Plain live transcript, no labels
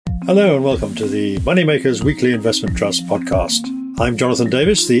Hello and welcome to the Moneymakers Weekly Investment Trust podcast. I'm Jonathan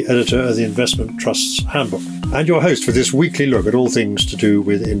Davis, the editor of the Investment Trusts Handbook, and your host for this weekly look at all things to do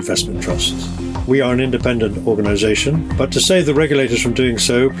with investment trusts. We are an independent organisation, but to save the regulators from doing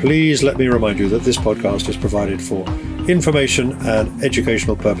so, please let me remind you that this podcast is provided for information and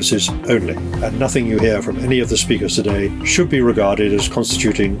educational purposes only, and nothing you hear from any of the speakers today should be regarded as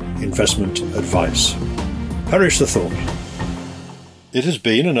constituting investment advice. Perish the thought. It has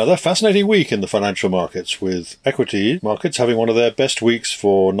been another fascinating week in the financial markets, with equity markets having one of their best weeks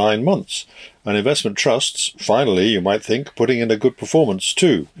for 9 months, and investment trusts, finally, you might think, putting in a good performance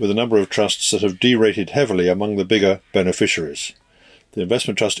too, with a number of trusts that have derated heavily among the bigger beneficiaries. The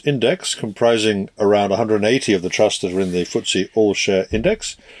investment trust index, comprising around 180 of the trusts that are in the FTSE All-Share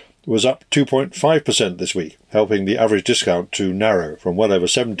Index, was up 2.5% this week, helping the average discount to narrow from well over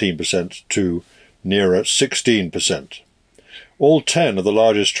 17% to nearer 16%. All 10 of the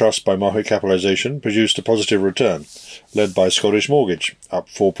largest trusts by market capitalisation produced a positive return, led by Scottish Mortgage, up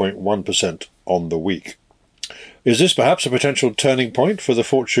 4.1% on the week. Is this perhaps a potential turning point for the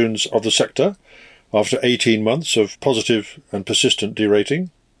fortunes of the sector after 18 months of positive and persistent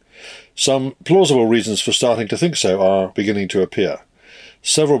derating? Some plausible reasons for starting to think so are beginning to appear.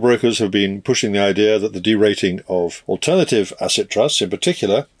 Several brokers have been pushing the idea that the derating of alternative asset trusts in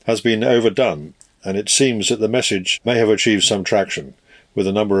particular has been overdone, and it seems that the message may have achieved some traction, with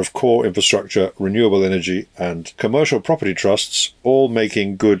a number of core infrastructure, renewable energy and commercial property trusts all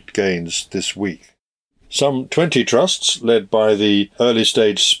making good gains this week. Some 20 trusts, led by the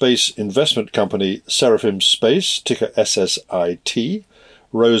early-stage space investment company Seraphim Space, ticker SSIT,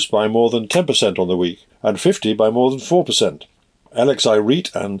 rose by more than 10% on the week, and 50 by more than 4%. LXI REIT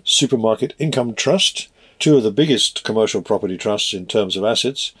and Supermarket Income Trust, two of the biggest commercial property trusts in terms of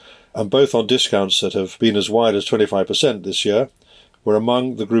assets, and both on discounts that have been as wide as 25% this year, were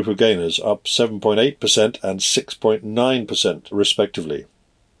among the group of gainers, up 7.8% and 6.9% respectively.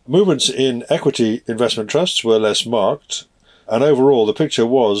 Movements in equity investment trusts were less marked, and overall the picture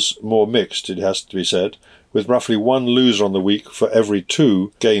was more mixed, it has to be said, with roughly one loser on the week for every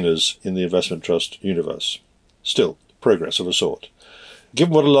 2 gainers in the investment trust universe. Still, progress of a sort.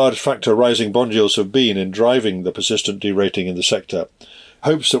 Given what a large factor rising bond yields have been in driving the persistent derating in the sector,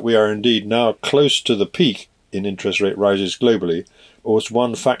 hopes that we are indeed now close to the peak in interest rate rises globally was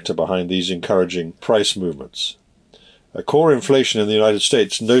one factor behind these encouraging price movements. Core inflation in the United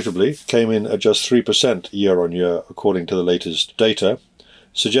States notably came in at just 3% year-on-year according to the latest data,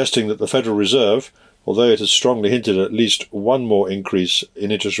 suggesting that the Federal Reserve, although it has strongly hinted at least one more increase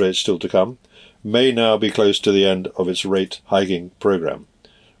in interest rates still to come, may now be close to the end of its rate hiking program,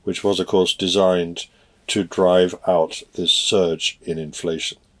 which was of course designed to drive out this surge in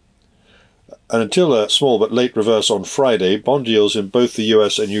inflation. And until a small but late reverse on Friday, bond yields in both the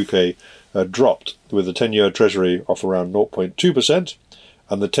US and UK dropped, with the 10-year Treasury off around 0.2%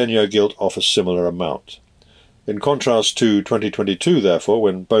 and the 10-year gilt off a similar amount. In contrast to 2022, therefore,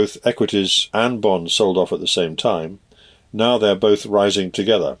 when both equities and bonds sold off at the same time, now they're both rising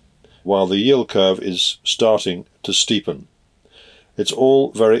together, while the yield curve is starting to steepen. It's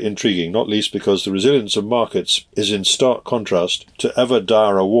all very intriguing, not least because the resilience of markets is in stark contrast to ever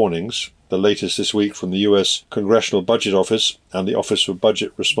direr warnings, the latest this week from the US Congressional Budget Office and the Office for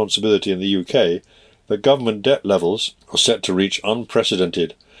Budget Responsibility in the UK, that government debt levels are set to reach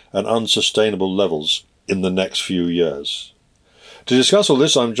unprecedented and unsustainable levels in the next few years. To discuss all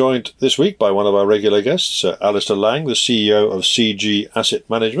this, I'm joined this week by one of our regular guests, Alastair Laing, the CEO of CG Asset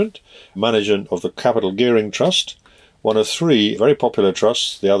Management, manager of the Capital Gearing Trust, one of 3 very popular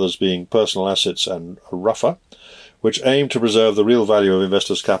trusts, the others being Personal Assets and Ruffer, which aim to preserve the real value of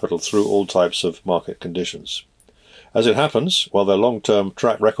investors' capital through all types of market conditions. As it happens, while their long-term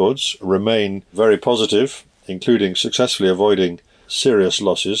track records remain very positive, including successfully avoiding serious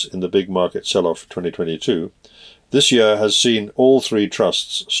losses in the big market sell-off of 2022, this year has seen all 3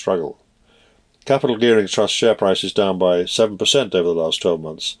 trusts struggle. Capital Gearing Trust share price is down by 7% over the last 12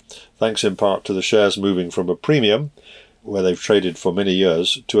 months, thanks in part to the shares moving from a premium, where they've traded for many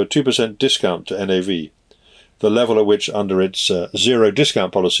years, to a 2% discount to NAV, the level at which, under its zero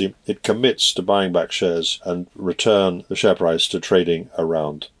discount policy, it commits to buying back shares and return the share price to trading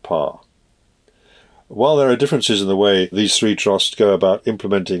around par. While there are differences in the way these 3 trusts go about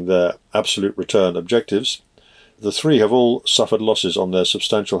implementing their absolute return objectives, the 3 have all suffered losses on their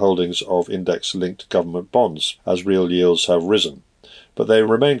substantial holdings of index-linked government bonds, as real yields have risen. But they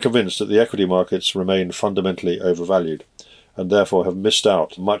remain convinced that the equity markets remain fundamentally overvalued, and therefore have missed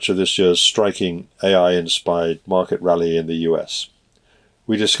out much of this year's striking AI-inspired market rally in the US.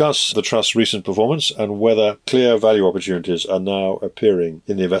 We discuss the Trust's recent performance and whether clear value opportunities are now appearing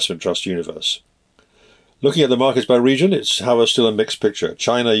in the investment trust universe. Looking at the markets by region, it's however still a mixed picture.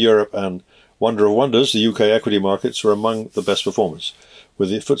 China, Europe and wonder of wonders, the UK equity markets were among the best performers,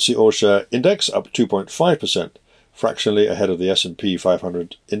 with the FTSE All-Share Index up 2.5%, fractionally ahead of the S&P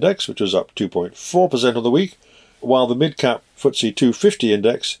 500 Index, which was up 2.4% on the week, while the mid-cap FTSE 250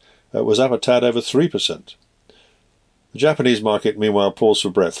 Index was up a tad over 3%. The Japanese market, meanwhile, paused for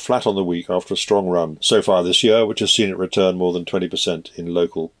breath, flat on the week after a strong run so far this year, which has seen it return more than 20% in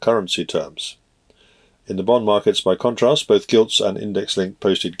local currency terms. In the bond markets, by contrast, both gilts and index-linked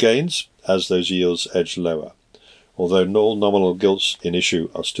posted gains as those yields edged lower, although all nominal gilts in issue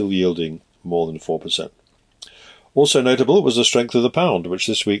are still yielding more than 4%. Also notable was the strength of the pound, which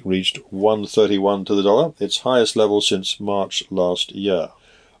this week reached 1.31 to the dollar, its highest level since March last year.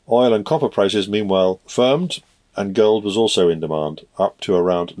 Oil and copper prices, meanwhile, firmed, and gold was also in demand, up to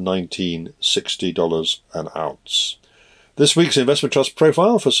around $1960 an ounce. This week's investment trust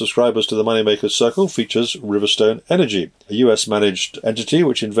profile for subscribers to the Moneymakers Circle features Riverstone Energy, a US-managed entity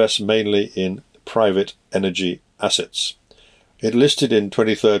which invests mainly in private energy assets. It listed in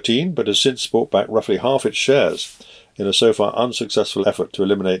 2013 but has since bought back roughly half its shares in a so far unsuccessful effort to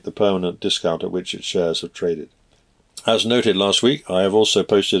eliminate the permanent discount at which its shares have traded. As noted last week, I have also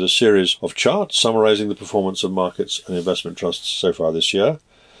posted a series of charts summarising the performance of markets and investment trusts so far this year.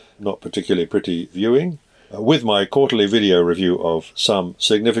 Not particularly pretty viewing, with my quarterly video review of some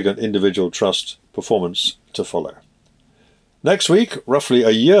significant individual trust performance to follow. Next week, roughly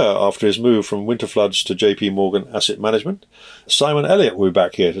a year after his move from Winterfloods to JP Morgan Asset Management, Simon Elliott will be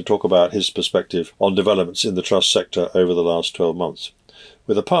back here to talk about his perspective on developments in the trust sector over the last 12 months.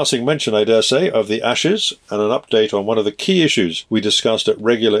 With a passing mention, I dare say, of the Ashes and an update on one of the key issues we discussed at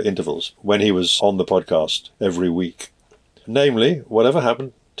regular intervals when he was on the podcast every week. Namely, whatever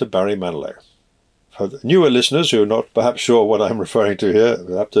happened to Barry Manilow. For the newer listeners who are not perhaps sure what I'm referring to here,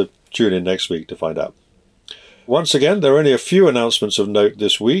 we'll have to tune in next week to find out. Once again, there are only a few announcements of note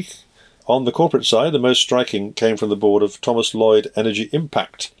this week. On the corporate side, the most striking came from the board of Thomas Lloyd Energy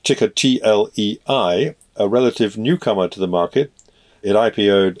Impact, ticker TLEI, a relative newcomer to the market. It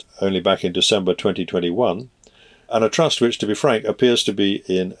IPO'd only back in December 2021, and a trust which, to be frank, appears to be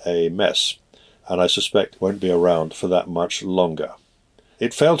in a mess, and I suspect won't be around for that much longer.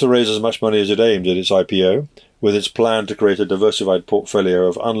 It failed to raise as much money as it aimed at its IPO, with its plan to create a diversified portfolio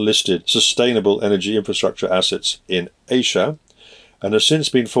of unlisted sustainable energy infrastructure assets in Asia, and has since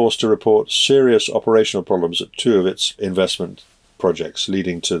been forced to report serious operational problems at two of its investment projects,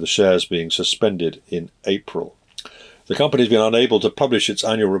 leading to the shares being suspended in April. The company has been unable to publish its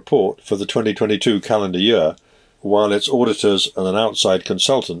annual report for the 2022 calendar year, while its auditors and an outside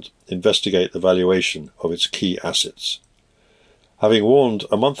consultant investigate the valuation of its key assets. Having warned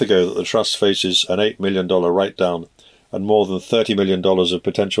a month ago that the trust faces an $8 million write-down and more than $30 million of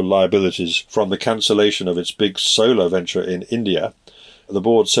potential liabilities from the cancellation of its big solar venture in India, the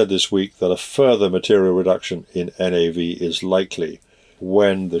board said this week that a further material reduction in NAV is likely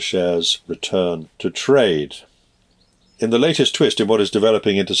when the shares return to trade. In the latest twist in what is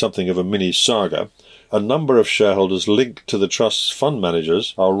developing into something of a mini-saga, a number of shareholders linked to the trust's fund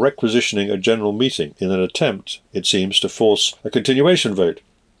managers are requisitioning a general meeting in an attempt, it seems, to force a continuation vote,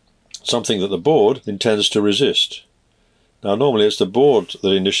 something that the board intends to resist. Now, normally it's the board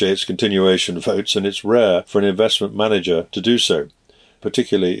that initiates continuation votes, and it's rare for an investment manager to do so,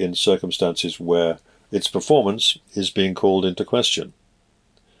 particularly in circumstances where its performance is being called into question.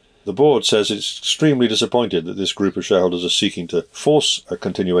 The board says it's extremely disappointed that this group of shareholders are seeking to force a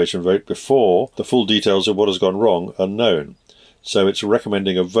continuation vote before the full details of what has gone wrong are known, so it's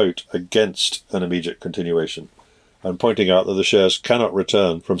recommending a vote against an immediate continuation, and pointing out that the shares cannot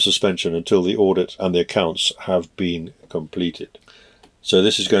return from suspension until the audit and the accounts have been completed. So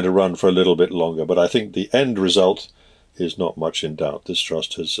this is going to run for a little bit longer, but I think the end result is not much in doubt. This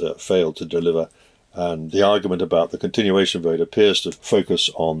trust has failed to deliver, and the argument about the continuation vote appears to focus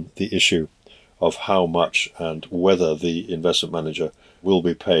on the issue of how much and whether the investment manager will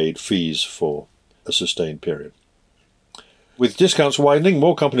be paid fees for a sustained period. With discounts widening,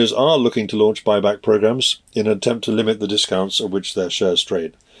 more companies are looking to launch buyback programs in an attempt to limit the discounts at which their shares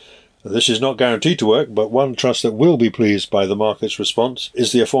trade. This is not guaranteed to work, but one trust that will be pleased by the market's response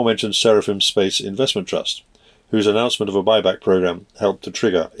is the aforementioned Seraphim Space Investment Trust, whose announcement of a buyback program helped to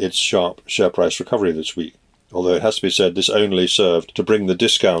trigger its sharp share price recovery this week, although it has to be said this only served to bring the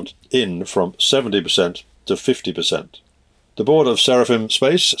discount in from 70% to 50%. The board of Seraphim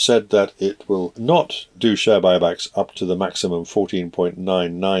Space said that it will not do share buybacks up to the maximum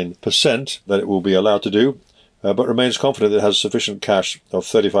 14.99% that it will be allowed to do, but remains confident it has sufficient cash of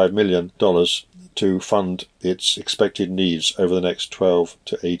 $35 million to fund its expected needs over the next 12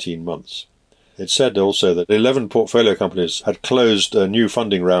 to 18 months. It said also that 11 portfolio companies had closed new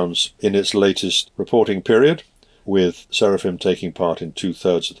funding rounds in its latest reporting period, with Seraphim taking part in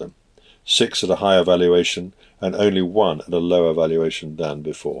 2/3 of them, 6 at a higher valuation and only 1 at a lower valuation than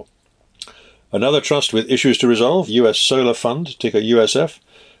before. Another trust with issues to resolve, US Solar Fund, ticker USF,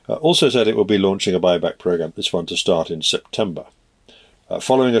 also said it will be launching a buyback program, this one to start in September.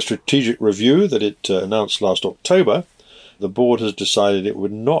 Following a strategic review that it announced last October, the board has decided it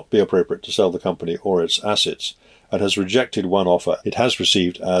would not be appropriate to sell the company or its assets and has rejected one offer it has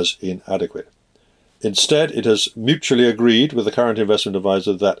received as inadequate. Instead, it has mutually agreed with the current investment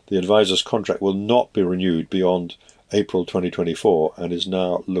advisor that the advisor's contract will not be renewed beyond April 2024 and is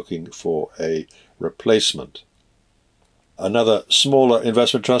now looking for a replacement. Another smaller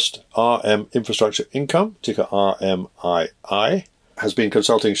investment trust, RM Infrastructure Income, ticker RMII, has been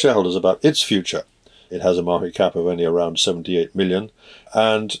consulting shareholders about its future. It has a market cap of only around 78 million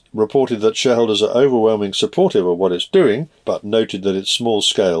and reported that shareholders are overwhelmingly supportive of what it's doing, but noted that its small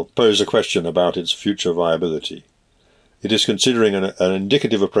scale posed a question about its future viability. It is considering an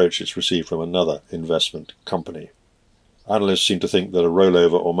indicative approach it's received from another investment company. Analysts seem to think that a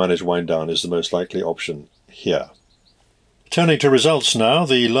rollover or managed wind down is the most likely option here. Turning to results now,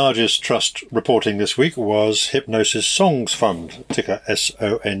 the largest trust reporting this week was Hypnosis Songs Fund, ticker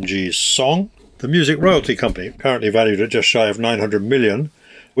SONG Song. The music royalty company, currently valued at just shy of 900 million,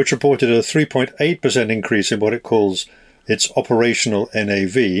 which reported a 3.8% increase in what it calls its operational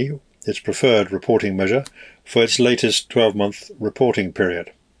NAV, its preferred reporting measure, for its latest 12-month reporting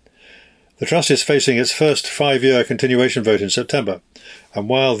period. The trust is facing its first 5-year continuation vote in September, and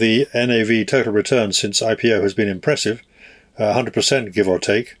while the NAV total return since IPO has been impressive, 100% give or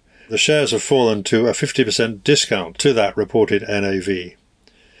take, the shares have fallen to a 50% discount to that reported NAV.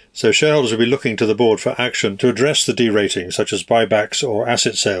 So shareholders will be looking to the board for action to address the derating, such as buybacks or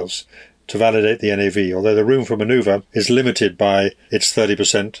asset sales, to validate the NAV, although the room for manoeuvre is limited by its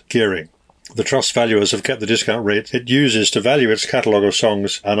 30% gearing. The trust valuers have kept the discount rate it uses to value its catalogue of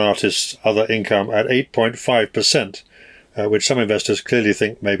songs and artists' other income at 8.5%, which some investors clearly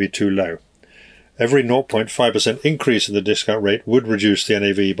think may be too low. Every 0.5% increase in the discount rate would reduce the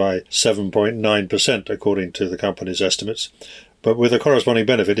NAV by 7.9%, according to the company's estimates, but with a corresponding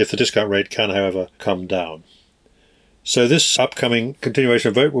benefit if the discount rate can, however, come down. So this upcoming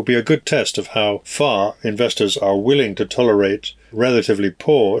continuation vote will be a good test of how far investors are willing to tolerate relatively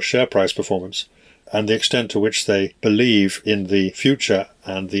poor share price performance and the extent to which they believe in the future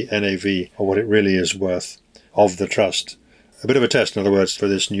and the NAV, or what it really is worth, of the trust. A bit of a test, in other words, for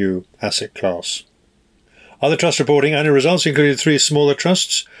this new asset class. Other trust reporting annual results included 3 smaller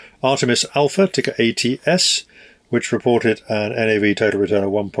trusts, Artemis Alpha, ticker ATS, which reported an NAV total return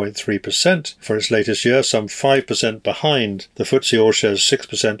of 1.3% for its latest year, some 5% behind the FTSE All-Shares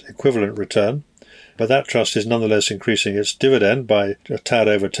 6% equivalent return, but that trust is nonetheless increasing its dividend by a tad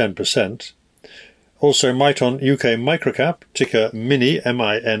over 10%. Also, Miton UK Microcap, ticker MINI,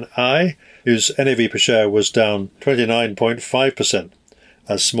 MINI, whose NAV per share was down 29.5%,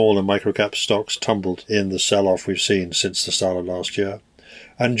 as small and microcap stocks tumbled in the sell-off we've seen since the start of last year.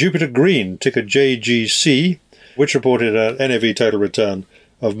 And Jupiter Green, ticker JGC, which reported an NAV total return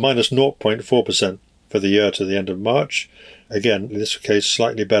of minus 0.4% for the year to the end of March. Again, in this case,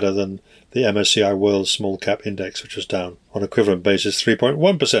 slightly better than the MSCI World Small Cap Index, which was down on equivalent basis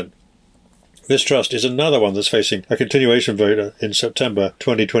 3.1%. This trust is another one that's facing a continuation vote in September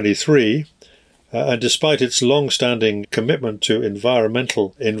 2023, and despite its long-standing commitment to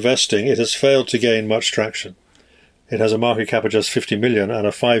environmental investing, it has failed to gain much traction. It has a market cap of just 50 million and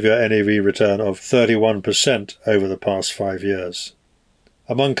a 5-year NAV return of 31% over the past 5 years.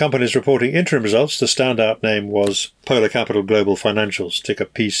 Among companies reporting interim results, the standout name was Polar Capital Global Financials, ticker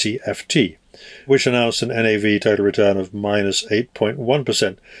PCFT, which announced an NAV total return of minus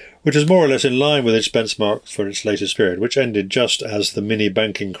 8.1%, which is more or less in line with its benchmark for its latest period, which ended just as the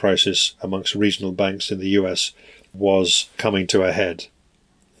mini-banking crisis amongst regional banks in the US was coming to a head.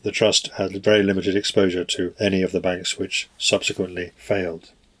 The trust had very limited exposure to any of the banks which subsequently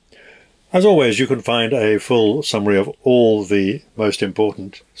failed. As always, you can find a full summary of all the most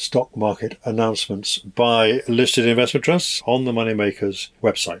important stock market announcements by listed investment trusts on the Moneymakers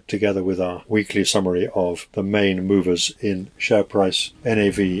website, together with our weekly summary of the main movers in share price,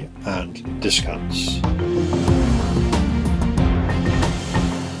 NAV and discounts.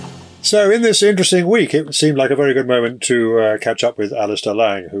 So in this interesting week, it seemed like a very good moment to catch up with Alastair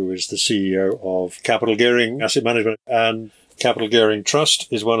Laing, who is the CEO of Capital Gearing Asset Management and Capital Gearing Trust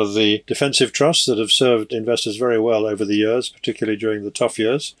is one of the defensive trusts that have served investors very well over the years, particularly during the tough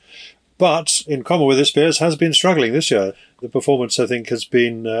years. But in common with its peers, has been struggling this year. The performance, I think, has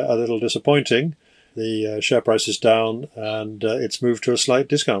been a little disappointing. The share price is down and it's moved to a slight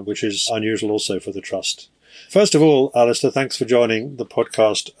discount, which is unusual also for the trust. First of all, Alastair, thanks for joining the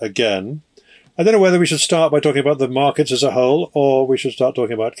podcast again. I don't know whether we should start by talking about the markets as a whole, or we should start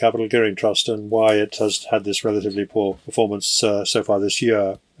talking about Capital Gearing Trust and why it has had this relatively poor performance so far this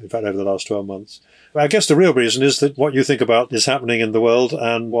year, in fact, over the last 12 months. I guess the real reason is that what you think about is happening in the world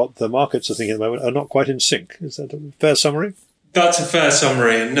and what the markets are thinking at the moment are not quite in sync. Is that a fair summary? That's a fair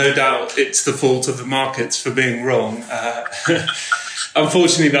summary, and no doubt it's the fault of the markets for being wrong.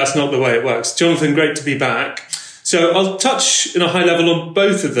 Unfortunately, that's not the way it works. Jonathan, great to be back. So I'll touch in a high level on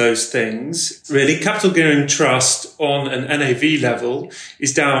both of those things. Really, Capital Gearing Trust on an NAV level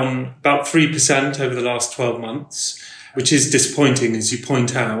is down about 3% over the last 12 months, which is disappointing, as you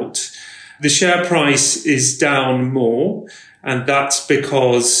point out. The share price is down more, and that's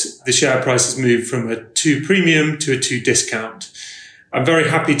because the share price has moved from a 2 premium to a 2 discount. I'm very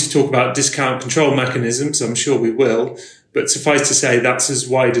happy to talk about discount control mechanisms. I'm sure we will. But suffice to say, that's as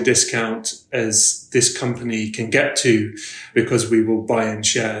wide a discount as this company can get to, because we will buy in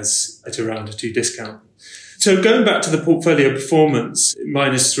shares at around a 2 discount. So going back to the portfolio performance,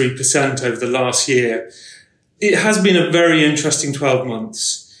 minus 3% over the last year, it has been a very interesting 12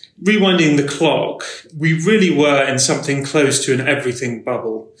 months. Rewinding the clock, we really were in something close to an everything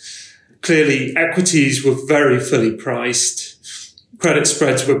bubble. Clearly, equities were very fully priced. Credit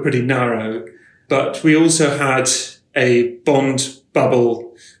spreads were pretty narrow, but we also had a bond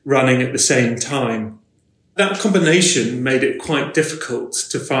bubble running at the same time. That combination made it quite difficult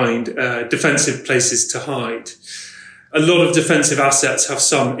to find defensive places to hide. A lot of defensive assets have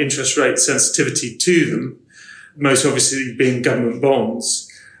some interest rate sensitivity to them, most obviously being government bonds.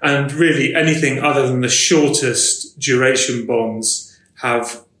 And really anything other than the shortest duration bonds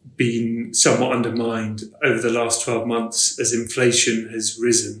have been somewhat undermined over the last 12 months as inflation has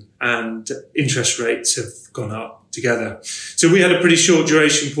risen and interest rates have gone up together. So we had a pretty short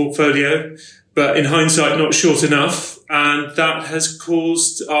duration portfolio, but in hindsight, not short enough. And that has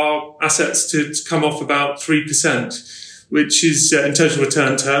caused our assets to come off about 3%, which is in total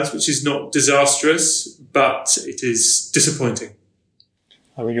return terms, which is not disastrous, but it is disappointing.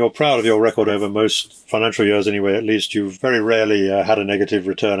 I mean, you're proud of your record over most financial years anyway. At least you've very rarely had a negative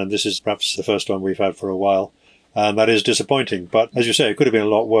return, and this is perhaps the first one we've had for a while. And that is disappointing. But as you say, it could have been a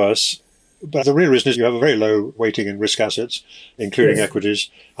lot worse. But the real reason is you have a very low weighting in risk assets, including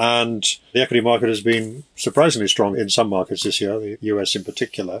equities. And the equity market has been surprisingly strong in some markets this year, the US in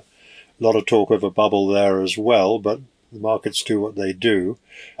particular. A lot of talk of a bubble there as well, but the markets do what they do.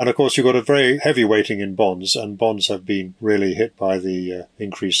 And of course, you've got a very heavy weighting in bonds, and bonds have been really hit by the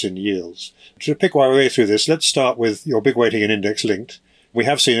increase in yields. To pick our way through this, let's start with your big weighting in index linked. We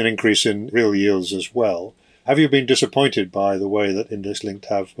have seen an increase in real yields as well. Have you been disappointed by the way that index linked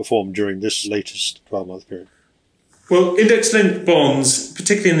have performed during this latest 12-month period? Well, index linked bonds,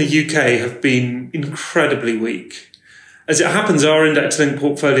 particularly in the UK, have been incredibly weak. As it happens, our index-linked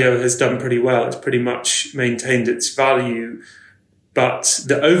portfolio has done pretty well. It's pretty much maintained its value. But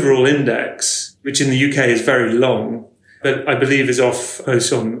the overall index, which in the UK is very long, but I believe is off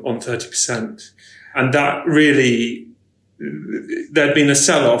close on 30%. And that really, there'd been a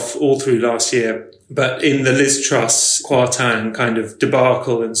sell-off all through last year. But in the Liz Truss Kwarteng kind of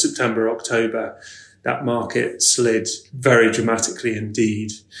debacle in September, October, that market slid very dramatically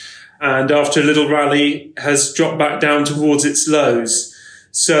indeed. And after a little rally has dropped back down towards its lows.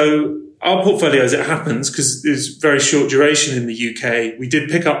 So our portfolio, as it happens, because there's very short duration in the UK, we did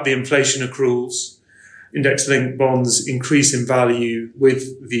pick up the inflation accruals. Index-linked bonds increase in value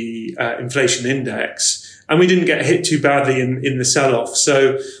with the inflation index. And we didn't get hit too badly in the sell-off.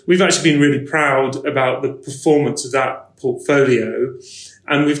 So we've actually been really proud about the performance of that portfolio.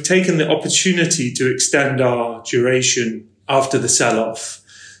 And we've taken the opportunity to extend our duration after the sell-off.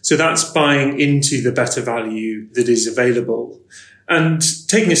 So that's buying into the better value that is available. And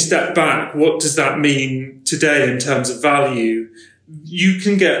taking a step back, what does that mean today in terms of value? You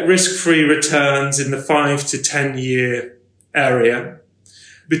can get risk-free returns in the 5 to 10 year area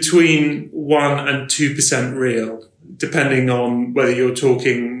between 1 and 2% real, depending on whether you're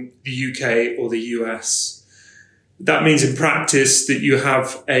talking the UK or the US. That means in practice that you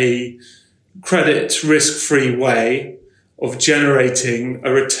have a credit risk-free way of generating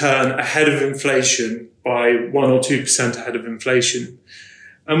a return ahead of inflation by 1 or 2% ahead of inflation.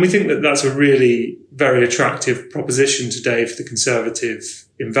 And we think that that's a really very attractive proposition today for the conservative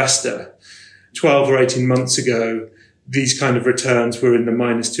investor. 12 or 18 months ago, these kind of returns were in the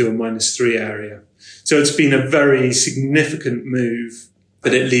 -2 or -3 area. So it's been a very significant move,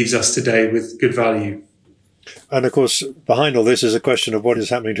 but it leaves us today with good value. And of course, behind all this is a question of what is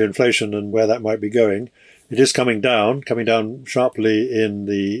happening to inflation and where that might be going. It is coming down sharply in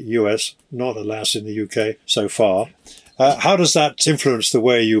the US, not alas in the UK so far. How does that influence the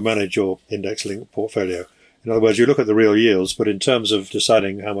way you manage your index-linked portfolio? In other words, you look at the real yields, but in terms of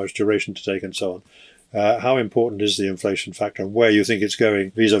deciding how much duration to take and so on, how important is the inflation factor and where you think it's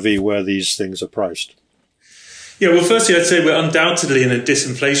going vis-a-vis where these things are priced? Yeah, well, firstly, I'd say we're undoubtedly in a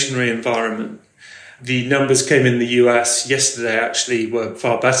disinflationary environment. The numbers came in the US yesterday actually were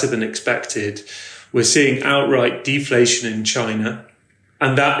far better than expected. We're seeing outright deflation in China,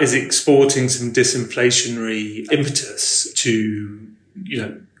 and that is exporting some disinflationary impetus to,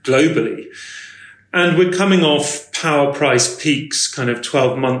 globally. And we're coming off power price peaks kind of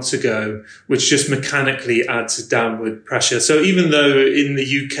 12 months ago, which just mechanically adds a downward pressure. So even though in the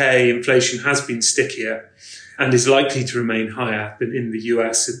UK inflation has been stickier and is likely to remain higher than in the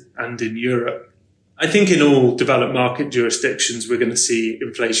US and in Europe, I think in all developed market jurisdictions, we're going to see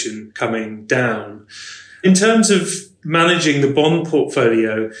inflation coming down. In terms of managing the bond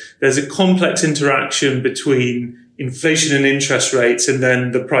portfolio, there's a complex interaction between inflation and interest rates and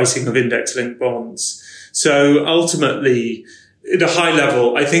then the pricing of index-linked bonds. So ultimately, at a high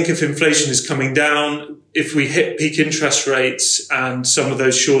level, I think if inflation is coming down, if we hit peak interest rates and some of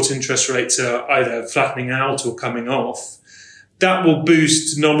those short interest rates are either flattening out or coming off, that will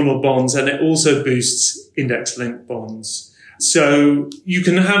boost nominal bonds and it also boosts index-linked bonds. So you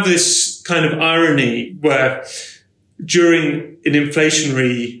can have this kind of irony where during an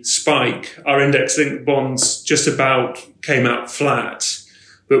inflationary spike, our index-linked bonds just about came out flat.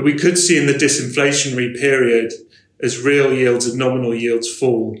 But we could see in the disinflationary period, as real yields and nominal yields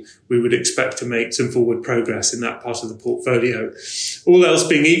fall, we would expect to make some forward progress in that part of the portfolio. All else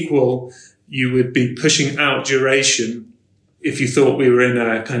being equal, you would be pushing out duration if you thought we were in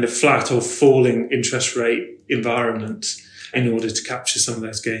a kind of flat or falling interest rate environment in order to capture some of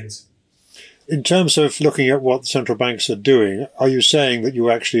those gains. In terms of looking at what central banks are doing, are you saying that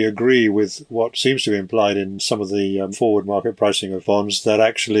you actually agree with what seems to be implied in some of the forward market pricing of bonds, that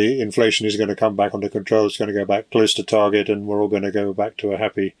actually inflation is going to come back under control, it's going to go back close to target, and we're all going to go back to a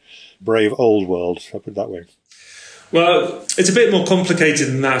happy, brave old world, I'll put it that way? Well, it's a bit more complicated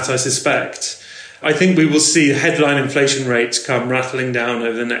than that, I suspect. I think we will see headline inflation rates come rattling down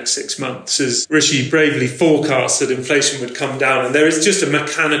over the next 6 months as Rishi bravely forecasts that inflation would come down. And there is just a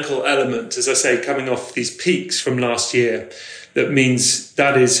mechanical element, as I say, coming off these peaks from last year that means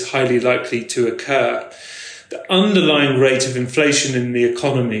that is highly likely to occur. The underlying rate of inflation in the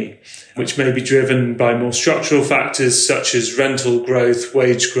economy, which may be driven by more structural factors such as rental growth,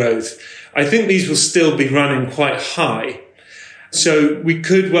 wage growth, I think these will still be running quite high. So we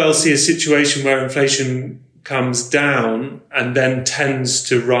could well see a situation where inflation comes down and then tends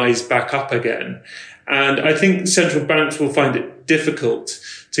to rise back up again. And I think central banks will find it difficult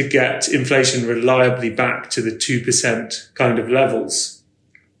to get inflation reliably back to the 2% kind of levels.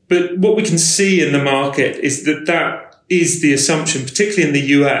 But what we can see in the market is that that is the assumption, particularly in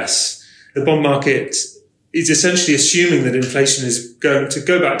the US. The bond market is essentially assuming that inflation is going to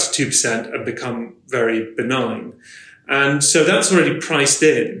go back to 2% and become very benign. And so that's already priced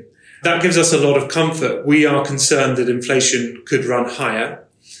in. That gives us a lot of comfort. We are concerned that inflation could run higher.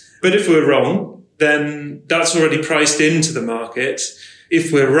 But if we're wrong, then that's already priced into the market.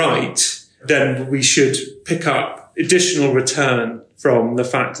 If we're right, then we should pick up additional return from the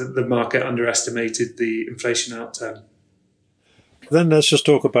fact that the market underestimated the inflation outturn. Then let's just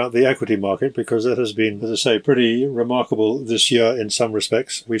talk about the equity market, because that has been, as I say, pretty remarkable this year in some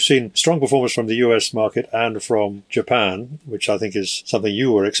respects. We've seen strong performance from the US market and from Japan, which I think is something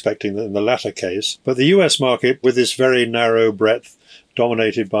you were expecting in the latter case. But the US market, with this very narrow breadth,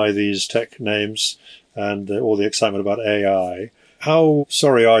 dominated by these tech names and all the excitement about AI, how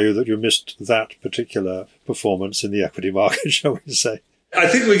sorry are you that you missed that particular performance in the equity market, shall we say? I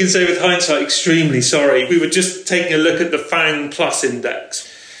think we can say with hindsight, extremely sorry. We were just taking a look at the FANG Plus index.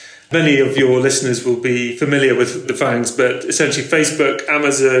 Many of your listeners will be familiar with the FANGs, but essentially Facebook,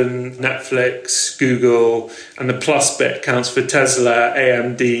 Amazon, Netflix, Google, and the plus bit counts for Tesla,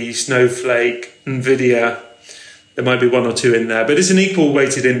 AMD, Snowflake, Nvidia. There might be one or two in there, but it's an equal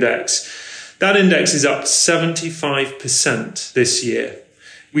weighted index. That index is up 75% this year.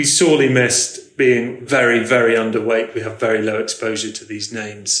 We sorely missed being very, very underweight. We have very low exposure to these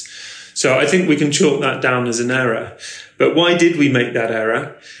names. So I think we can chalk that down as an error. But why did we make that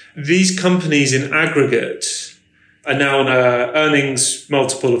error? These companies in aggregate are now on an earnings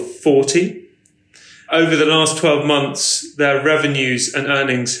multiple of 40. over the last 12 months, their revenues and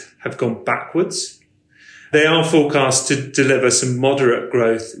earnings have gone backwards. They are forecast to deliver some moderate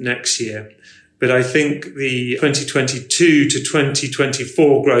growth next year, but I think the 2022 to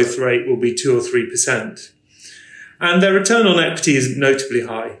 2024 growth rate will be 2 or 3%. And their return on equity is notably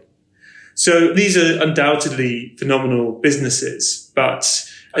high. So these are undoubtedly phenomenal businesses, but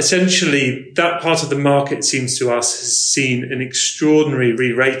essentially that part of the market seems to us has seen an extraordinary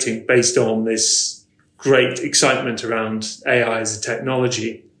re-rating based on this great excitement around AI as a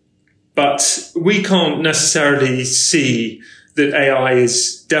technology. But we can't necessarily see that AI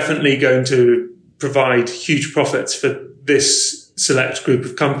is definitely going to provide huge profits for this select group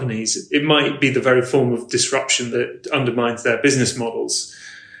of companies. It might be the very form of disruption that undermines their business models.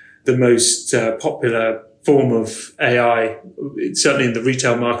 The most popular form of AI, certainly in the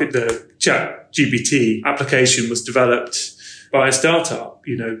retail market, the ChatGPT application was developed by a startup.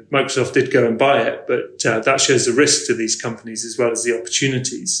 Microsoft did go and buy it, but that shows the risk to these companies as well as the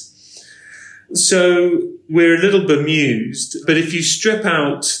opportunities. So we're a little bemused, but if you strip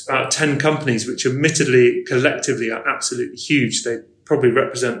out about 10 companies, which admittedly collectively are absolutely huge, they probably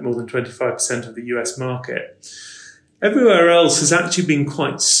represent more than 25% of the US market. Everywhere else has actually been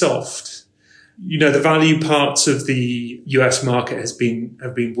quite soft. The value parts of the US market have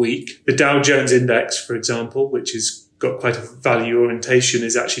been weak. The Dow Jones Index, for example, which has got quite a value orientation,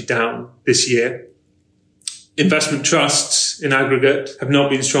 is actually down this year. Investment trusts in aggregate have not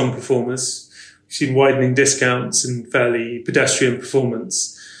been strong performers. We've seen widening discounts and fairly pedestrian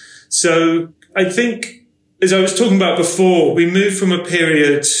performance. So I think, as I was talking about before, we moved from a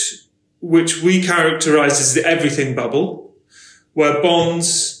period which we characterize as the everything bubble, where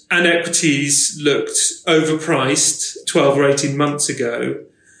bonds and equities looked overpriced 12 or 18 months ago.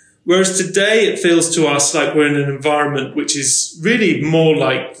 Whereas today it feels to us like we're in an environment which is really more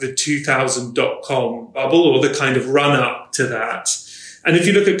like the 2000 .com bubble or the kind of run up to that. And if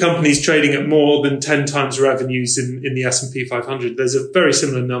you look at companies trading at more than 10 times revenues in the S&P 500, there's a very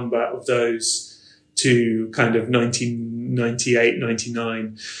similar number of those to kind of 1998,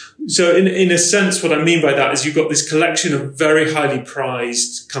 99. So in a sense, what I mean by that is you've got this collection of very highly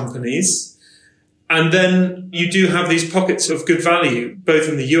prized companies. And then you do have these pockets of good value, both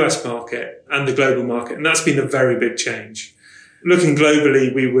in the US market and the global market. And that's been a very big change. Looking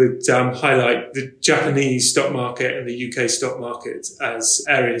globally, we would highlight the Japanese stock market and the UK stock market as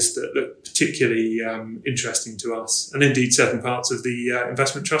areas that look particularly interesting to us, and indeed certain parts of the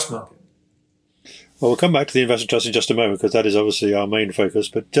investment trust market. Well, we'll come back to the investment trust in just a moment because that is obviously our main focus.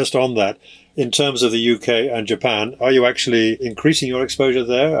 But just on that, in terms of the UK and Japan, are you actually increasing your exposure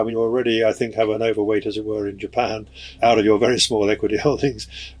there? I mean, you already, I think, have an overweight, as it were, in Japan out of your very small equity holdings.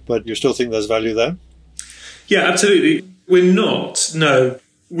 But you still think there's value there? Yeah, absolutely. We're not, no.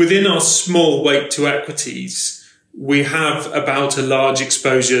 Within our small weight to equities, we have about a large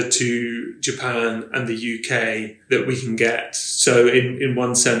exposure to Japan and the UK that we can get. So in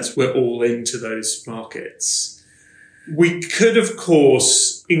one sense, we're all into those markets. We could, of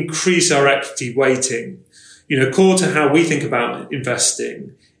course, increase our equity weighting. Core to how we think about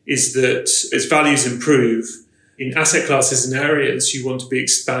investing is that as values improve in asset classes and areas, you want to be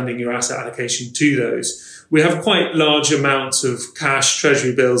expanding your asset allocation to those. We have quite large amounts of cash,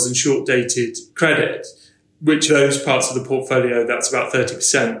 treasury bills and short-dated credit, which those parts of the portfolio, that's about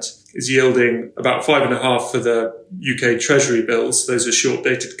 30%, is yielding about 5.5% for the UK treasury bills. Those are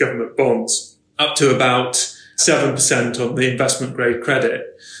short-dated government bonds, up to about 7% on the investment grade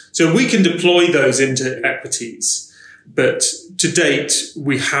credit. So we can deploy those into equities, but to date,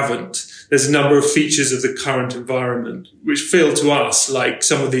 we haven't. There's a number of features of the current environment which feel to us like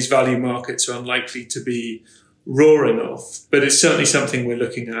some of these value markets are unlikely to be roaring off, but it's certainly something we're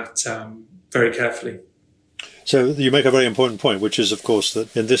looking at very carefully. So you make a very important point, which is, of course,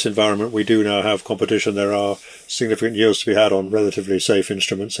 that in this environment, we do now have competition. There are significant yields to be had on relatively safe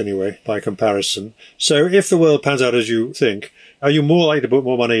instruments anyway, by comparison. So if the world pans out as you think, are you more likely to put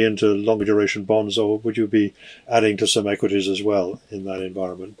more money into longer duration bonds, or would you be adding to some equities as well in that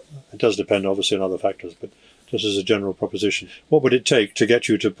environment? It does depend, obviously, on other factors, but just as a general proposition, what would it take to get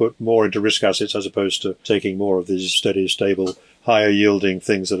you to put more into risk assets as opposed to taking more of these steady, stable, higher yielding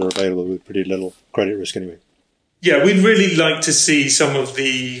things that are available with pretty little credit risk anyway? Yeah, we'd really like to see some of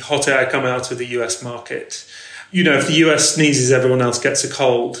the hot air come out of the US market. If the US sneezes, everyone else gets a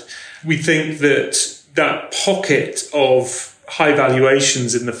cold. We think that pocket of high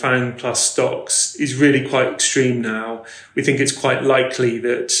valuations in the FANG plus stocks is really quite extreme now. We think it's quite likely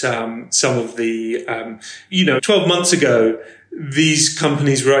that some of the, 12 months ago, these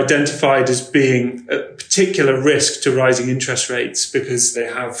companies were identified as being a particular risk to rising interest rates because they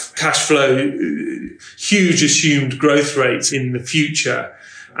have cash flow, huge assumed growth rates in the future.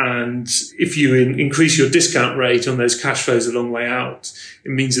 And if you increase your discount rate on those cash flows a long way out,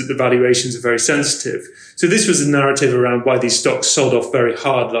 it means that the valuations are very sensitive. So this was the narrative around why these stocks sold off very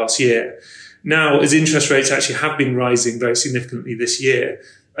hard last year. Now, as interest rates actually have been rising very significantly this year,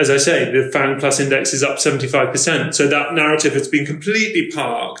 as I say, the FANG Plus index is up 75%. So that narrative has been completely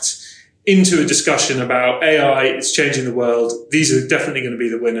parked into a discussion about AI, it's changing the world. These are definitely going to be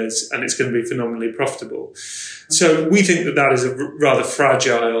the winners and it's going to be phenomenally profitable. So we think that that is a rather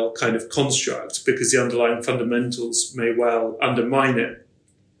fragile kind of construct because the underlying fundamentals may well undermine it.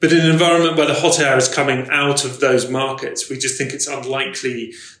 But in an environment where the hot air is coming out of those markets, we just think it's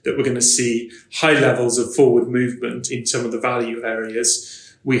unlikely that we're going to see high levels of forward movement in some of the value areas.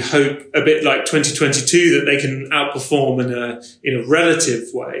 We hope, a bit like 2022, that they can outperform in a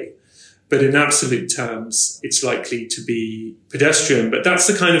relative way. But in absolute terms, it's likely to be pedestrian. But that's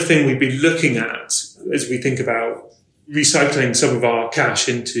the kind of thing we'd be looking at as we think about recycling some of our cash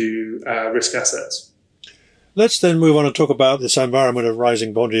into risk assets. Let's then move on and talk about this environment of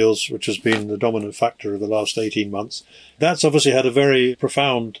rising bond yields, which has been the dominant factor of the last 18 months. That's obviously had a very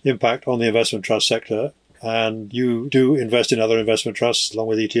profound impact on the investment trust sector. And you do invest in other investment trusts along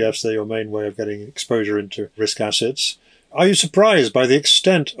with ETFs. They're your main way of getting exposure into risk assets. Are you surprised by the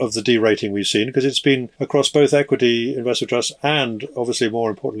extent of the derating we've seen? Because it's been across both equity investment trusts and, obviously, more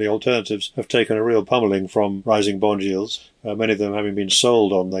importantly, alternatives have taken a real pummeling from rising bond yields, many of them having been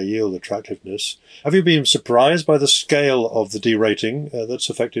sold on their yield attractiveness. Have you been surprised by the scale of the derating that's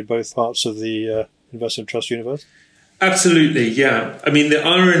affected both parts of the investment trust universe? Absolutely, yeah. I mean, the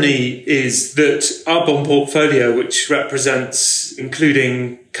irony is that our bond portfolio, which represents,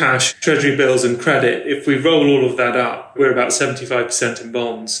 including cash, treasury bills and credit, if we roll all of that up, we're about 75% in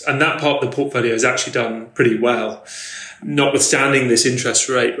bonds. And that part of the portfolio has actually done pretty well, notwithstanding this interest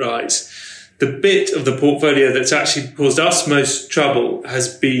rate rise. The bit of the portfolio that's actually caused us most trouble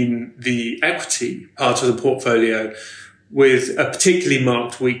has been the equity part of the portfolio, with a particularly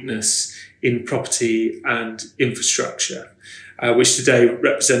marked weakness in property and infrastructure, which today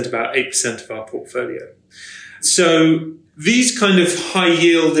represent about 8% of our portfolio. So these kind of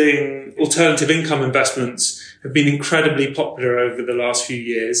high-yielding alternative income investments have been incredibly popular over the last few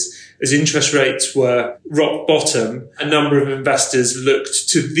years. As interest rates were rock bottom, a number of investors looked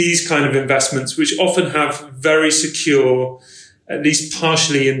to these kind of investments, which often have very secure, at least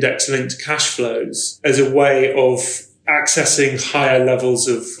partially index-linked cash flows, as a way of accessing higher levels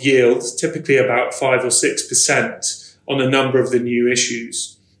of yield, typically about 5 or 6% on a number of the new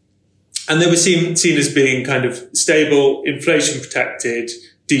issues. And they were seen as being kind of stable, inflation protected,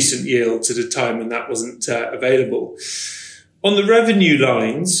 decent yields at a time when that wasn't available. On the revenue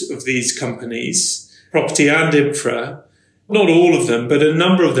lines of these companies, property and infra, not all of them, but a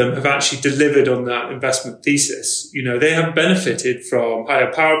number of them have actually delivered on that investment thesis. You know, they have benefited from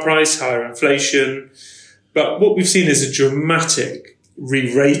higher power price, higher inflation. But what we've seen is a dramatic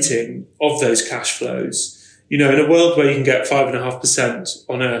re-rating of those cash flows. You know, in a world where you can get 5.5%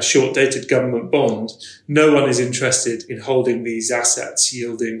 on a short-dated government bond, no one is interested in holding these assets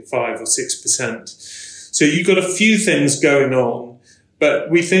yielding 5 or 6%. So you've got a few things going on,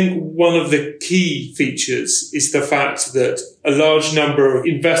 but we think one of the key features is the fact that a large number of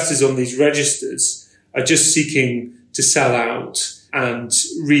investors on these registers are just seeking to sell out and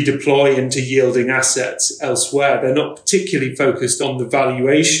redeploy into yielding assets elsewhere. They're not particularly focused on the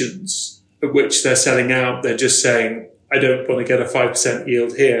valuations at which they're selling out. They're just saying, I don't want to get a 5%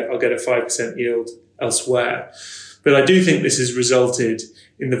 yield here. I'll get a 5% yield elsewhere. But I do think this has resulted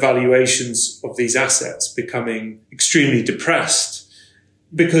in the valuations of these assets becoming extremely depressed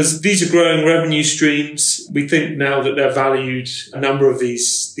because these are growing revenue streams. We think now that they're valued, a number of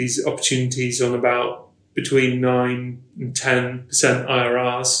these opportunities on about between 9 and 10%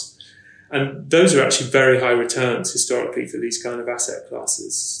 IRRs. And those are actually very high returns historically for these kind of asset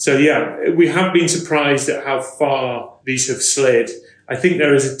classes. So yeah, we have been surprised at how far these have slid. I think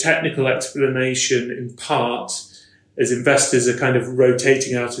there is a technical explanation in part as investors are kind of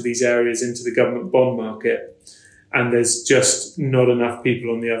rotating out of these areas into the government bond market. And there's just not enough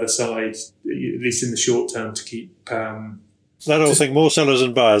people on the other side, at least in the short term, to keep that whole thing, more sellers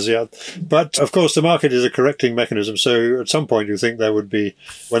than buyers, yeah. But, of course, the market is a correcting mechanism. So at some point you think there would be,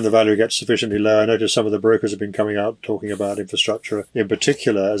 when the value gets sufficiently low, I notice some of the brokers have been coming out talking about infrastructure in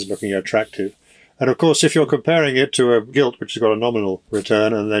particular as looking attractive. And, of course, if you're comparing it to a gilt, which has got a nominal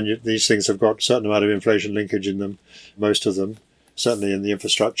return, and then these things have got a certain amount of inflation linkage in them, most of them. certainly in the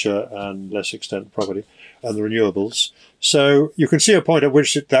infrastructure and less extent property and the renewables. So you can see a point at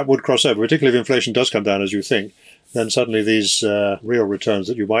which that would cross over, particularly if inflation does come down as you think, then suddenly these real returns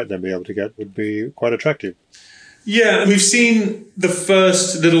that you might then be able to get would be quite attractive. Yeah, we've seen the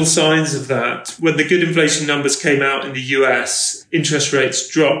first little signs of that. When the good inflation numbers came out in the US, interest rates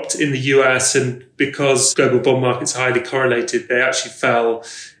dropped in the US, and because global bond markets are highly correlated, they actually fell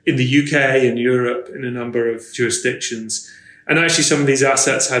in the UK and Europe in a number of jurisdictions. And actually some of these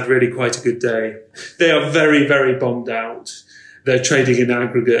assets had really quite a good day. They are very, very bombed out. They're trading in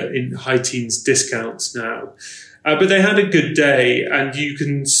aggregate in high teens discounts now. But they had a good day, and you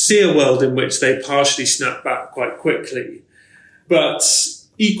can see a world in which they partially snap back quite quickly. But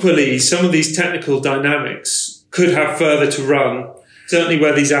equally, some of these technical dynamics could have further to run. Certainly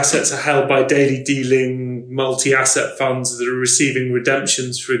where these assets are held by daily dealing multi-asset funds that are receiving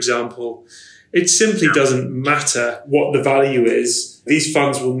redemptions, for example, it simply doesn't matter what the value is. These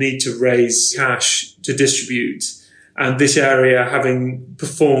funds will need to raise cash to distribute. And this area, having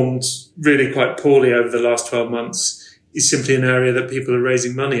performed really quite poorly over the last 12 months, is simply an area that people are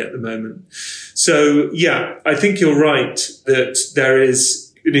raising money at the moment. So, yeah, I think you're right that there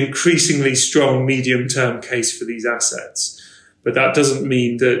is an increasingly strong medium-term case for these assets. But that doesn't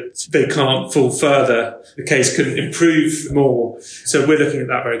mean that they can't fall further. The case can improve more. So we're looking at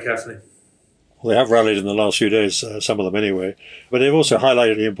that very carefully. Well, they have rallied in the last few days, some of them anyway. But they've also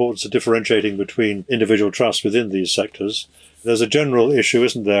highlighted the importance of differentiating between individual trusts within these sectors. There's a general issue,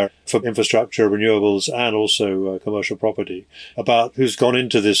 isn't there, for infrastructure, renewables, and also commercial property, about who's gone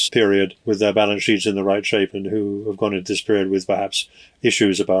into this period with their balance sheets in the right shape and who have gone into this period with perhaps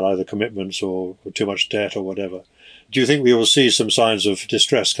issues about either commitments or too much debt or whatever. Do you think we will see some signs of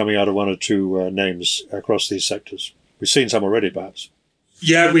distress coming out of one or two names across these sectors? We've seen some already, perhaps.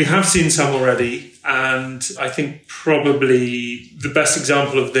 Yeah, we have seen some already. And I think probably the best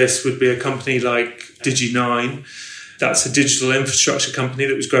example of this would be a company like Digi9. That's a digital infrastructure company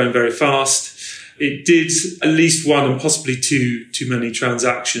that was growing very fast. It did at least one and possibly two too many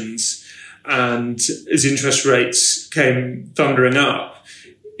transactions. And as interest rates came thundering up,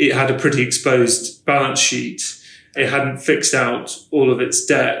 it had a pretty exposed balance sheet. It hadn't fixed out all of its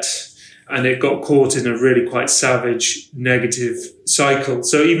debt, and it got caught in a really quite savage negative cycle.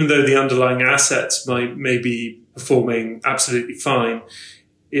 So even though the underlying assets may be performing absolutely fine,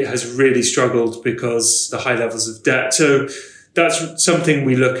 it has really struggled because the high levels of debt. So that's something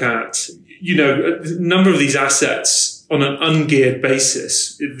we look at. You know, a number of these assets on an ungeared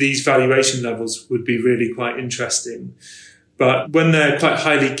basis, these valuation levels would be really quite interesting. But when they're quite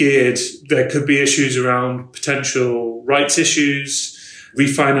highly geared, there could be issues around potential rights issues,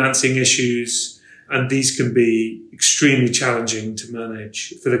 refinancing issues, and these can be extremely challenging to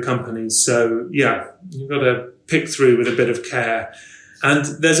manage for the companies. So, yeah, you've got to pick through with a bit of care. And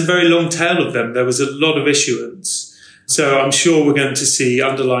there's a very long tail of them. There was a lot of issuance. So I'm sure we're going to see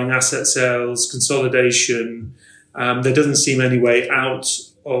underlying asset sales, consolidation. There doesn't seem any way out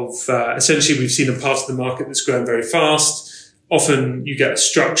of, essentially we've seen a part of the market that's growing very fast. Often you get a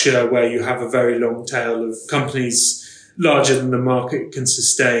structure where you have a very long tail of companies larger than the market can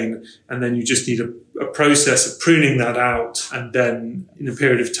sustain. And then you just need a process of pruning that out. And then in a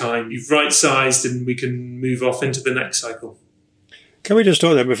period of time, you've right-sized and we can move off into the next cycle. Can we just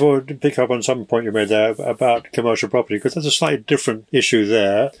talk then, before we pick up on some point you made there about commercial property, because there's a slightly different issue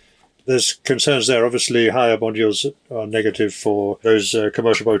there. There's concerns there. Obviously, higher bond yields are negative for those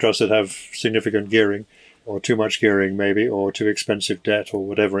commercial property trusts that have significant gearing, or too much gearing maybe, or too expensive debt, or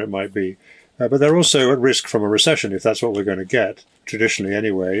whatever it might be. But they're also at risk from a recession, if that's what we're going to get. Traditionally,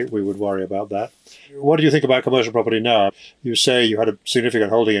 anyway, we would worry about that. What do you think about commercial property now? You say you had a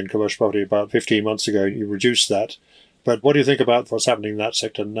significant holding in commercial property about 15 months ago. You reduced that. But what do you think about what's happening in that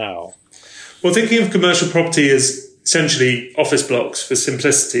sector now? Well, thinking of commercial property as essentially office blocks for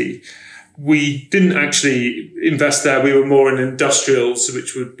simplicity, we didn't actually invest there. We were more in industrials,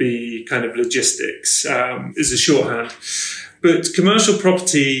 which would be kind of logistics as a shorthand. But commercial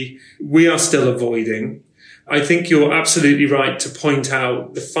property, we are still avoiding. I think you're absolutely right to point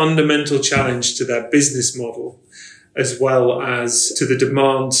out the fundamental challenge to their business model, as well as to the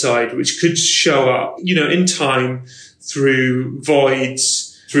demand side, which could show up, in time through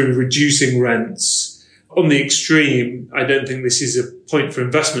voids, through reducing rents. On the extreme, I don't think this is a point for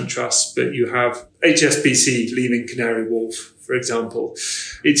investment trusts, but you have HSBC leaving Canary Wharf, for example.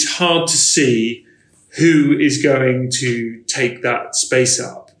 It's hard to see who is going to take that space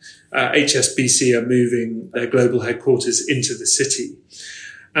up. HSBC are moving their global headquarters into the city.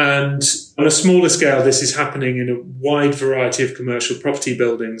 And on a smaller scale, this is happening in a wide variety of commercial property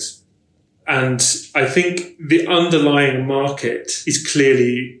buildings. And I think the underlying market is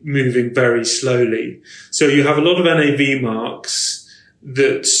clearly moving very slowly. So you have a lot of NAV marks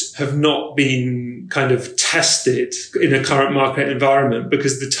that have not been kind of tested in a current market environment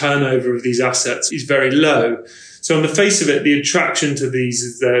because the turnover of these assets is very low. So on the face of it, the attraction to these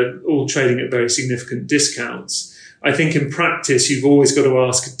is they're all trading at very significant discounts. I think in practice, you've always got to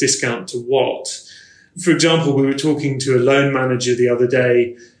ask a discount to what? For example, we were talking to a loan manager the other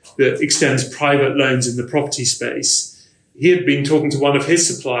day that extends private loans in the property space. He had been talking to one of his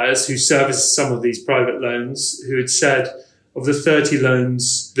suppliers who services some of these private loans, who had said of the 30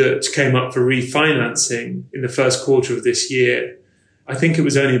 loans that came up for refinancing in the first quarter of this year, I think it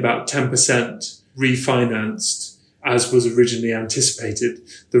was only about 10% refinanced as was originally anticipated.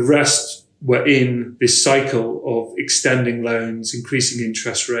 The rest were in this cycle of extending loans, increasing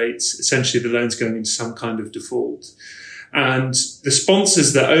interest rates, essentially the loans going into some kind of default. And the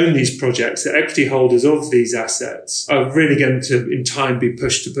sponsors that own these projects, the equity holders of these assets, are really going to, in time, be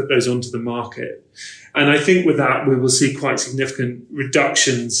pushed to put those onto the market. And I think with that, we will see quite significant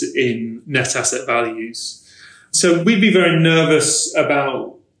reductions in net asset values. So we'd be very nervous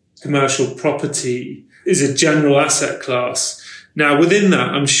about commercial property as a general asset class. Now, within that,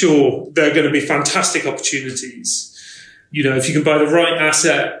 I'm sure there are going to be fantastic opportunities. You know, if you can buy the right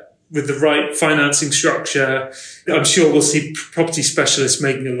asset with the right financing structure, I'm sure we'll see property specialists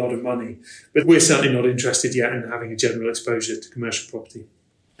making a lot of money. But we're certainly not interested yet in having a general exposure to commercial property.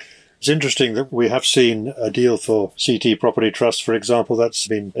 It's interesting that we have seen a deal for CT Property Trust, for example, that's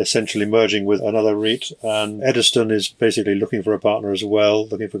been essentially merging with another REIT. And Eddystone is basically looking for a partner as well,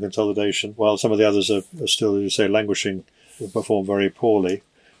 looking for consolidation, while some of the others are still, as you say, languishing, perform very poorly.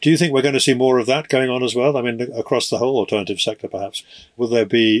 Do you think we're going to see more of that going on as well? I mean, across the whole alternative sector, perhaps. Will there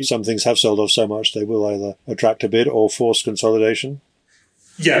be some things have sold off so much they will either attract a bid or force consolidation?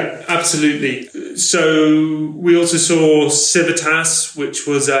 Yeah, absolutely. So we also saw Civitas, which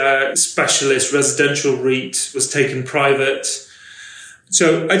was a specialist residential REIT, was taken private.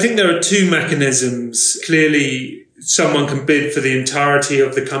 So I think there are two mechanisms. Clearly, someone can bid for the entirety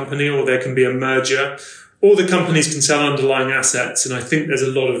of the company, or there can be a merger, or the companies can sell underlying assets. And I think there's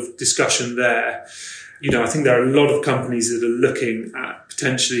a lot of discussion there. You know, I think there are a lot of companies that are looking at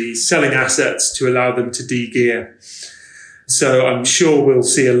potentially selling assets to allow them to de-gear. So I'm sure we'll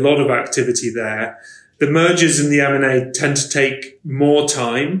see a lot of activity there. The mergers and the M&A tend to take more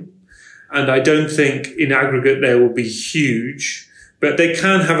time, and I don't think in aggregate they will be huge, but they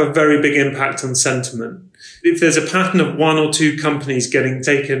can have a very big impact on sentiment. If there's a pattern of one or two companies getting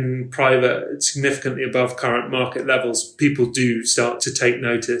taken private significantly above current market levels, people do start to take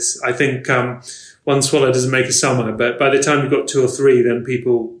notice. I think one swallow doesn't make a summer, but by the time you've got two or three, then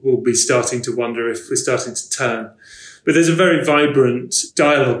people will be starting to wonder if we're starting to turn. But there's a very vibrant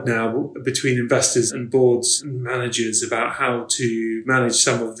dialogue now between investors and boards and managers about how to manage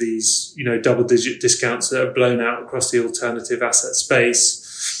some of these, you know, double-digit discounts that are blown out across the alternative asset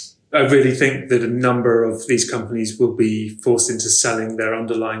space. I really think that a number of these companies will be forced into selling their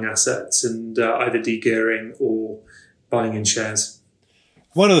underlying assets and either de-gearing or buying in shares.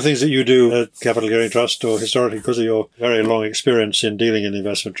 One of the things that you do at Capital Gearing Trust, or historically because of your very long experience in dealing in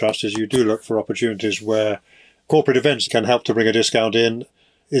investment trust, is you do look for opportunities where corporate events can help to bring a discount in.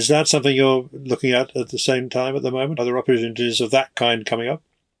 Is that something you're looking at the same time at the moment? Are there opportunities of that kind coming up?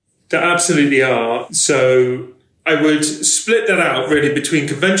 There absolutely are. So I would split that out really between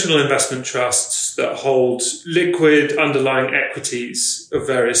conventional investment trusts that hold liquid underlying equities of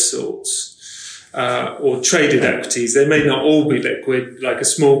various sorts, or traded equities. They may not all be liquid, like a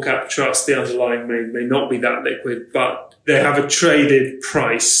small cap trust, the underlying may not be that liquid, but they have a traded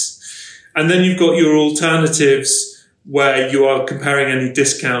price. And then you've got your alternatives where you are comparing any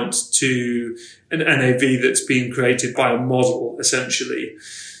discount to an NAV that's been created by a model, essentially.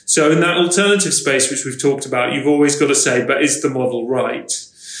 So in that alternative space, which we've talked about, you've always got to say, but is the model right?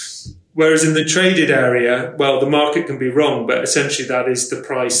 Whereas in the traded area, well, the market can be wrong, but essentially that is the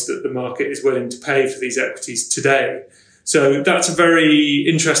price that the market is willing to pay for these equities today. So that's a very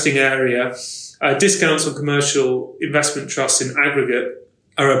interesting area. Discounts on commercial investment trusts in aggregate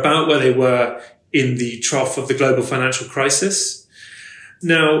are about where they were in the trough of the global financial crisis.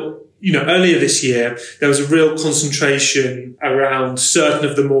 Now, you know, earlier this year, there was a real concentration around certain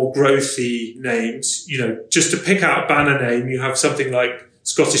of the more growthy names. You know, just to pick out a banner name, you have something like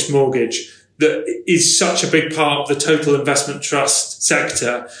Scottish Mortgage that is such a big part of the total investment trust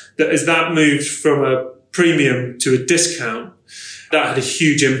sector that as that moved from a premium to a discount, that had a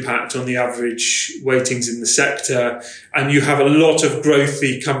huge impact on the average weightings in the sector. And you have a lot of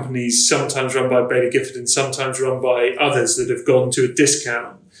growthy companies, sometimes run by Baillie Gifford and sometimes run by others, that have gone to a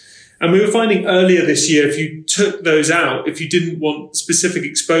discount. And we were finding earlier this year, if you took those out, if you didn't want specific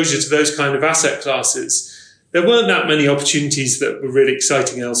exposure to those kind of asset classes, there weren't that many opportunities that were really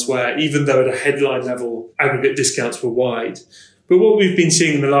exciting elsewhere, even though at a headline level, aggregate discounts were wide. But what we've been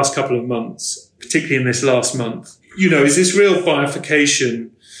seeing in the last couple of months, particularly in this last month, is this real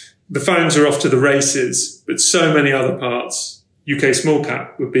bifurcation. The FANGs are off to the races, but so many other parts, UK small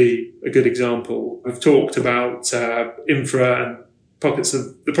cap would be a good example. We've talked about infra and pockets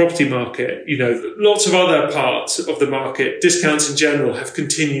of the property market. Lots of other parts of the market, discounts in general, have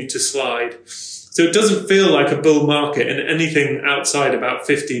continued to slide. So it doesn't feel like a bull market in anything outside about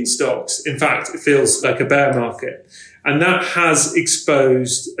 15 stocks. In fact, it feels like a bear market. And that has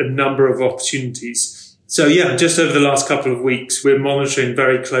exposed a number of opportunities. So yeah, just over the last couple of weeks, we're monitoring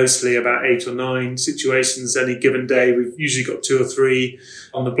very closely about 8 or 9 situations any given day. We've usually got 2 or 3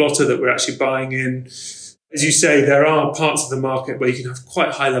 on the blotter that we're actually buying in. As you say, there are parts of the market where you can have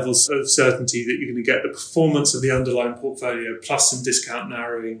quite high levels of certainty that you're going to get the performance of the underlying portfolio plus some discount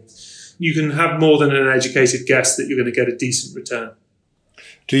narrowing. You can have more than an educated guess that you're going to get a decent return.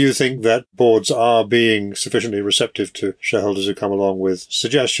 Do you think that boards are being sufficiently receptive to shareholders who come along with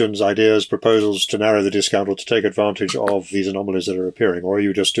suggestions, ideas, proposals to narrow the discount or to take advantage of these anomalies that are appearing? Or are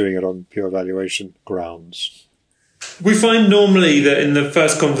you just doing it on pure valuation grounds? We find normally that in the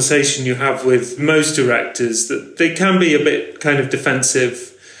first conversation you have with most directors that they can be a bit kind of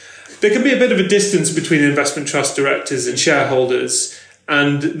defensive. There can be a bit of a distance between investment trust directors and shareholders,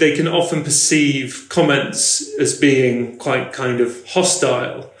 and they can often perceive comments as being quite kind of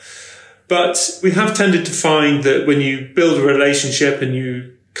hostile. But we have tended to find that when you build a relationship and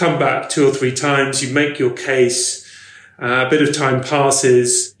you come back 2 or 3 times, you make your case, a bit of time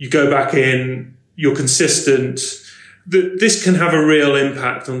passes, you go back in, you're consistent, that this can have a real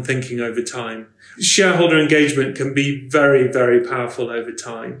impact on thinking over time. Shareholder engagement can be very, very powerful over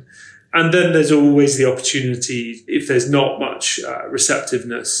time. And then there's always the opportunity, if there's not much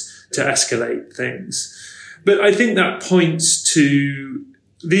receptiveness, to escalate things. But I think that points to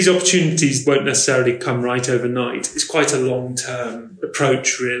these opportunities won't necessarily come right overnight. It's quite a long-term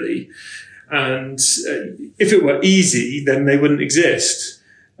approach, really. And if it were easy, then they wouldn't exist.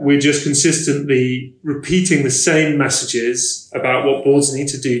 We're just consistently repeating the same messages about what boards need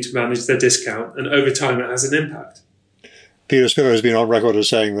to do to manage their discount, and over time it has an impact. Peter Spiller has been on record as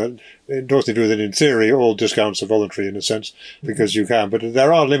saying that, nothing to do with it in theory, all discounts are voluntary in a sense, because you can. But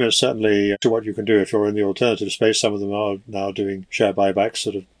there are limits, certainly, to what you can do if you're in the alternative space. Some of them are now doing share buybacks,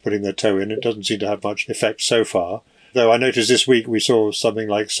 sort of putting their toe in. It doesn't seem to have much effect so far. Though I noticed this week we saw something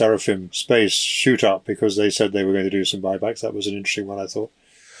like Seraphim Space shoot up because they said they were going to do some buybacks. That was an interesting one, I thought.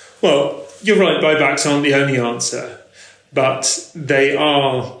 Well, you're right, buybacks aren't the only answer, but they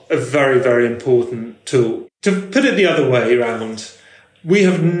are a very, very important tool. To put it the other way around, we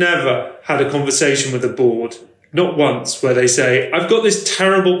have never had a conversation with a board, not once, where they say, I've got this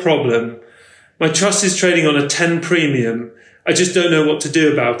terrible problem. My trust is trading on a 10 premium. I just don't know what to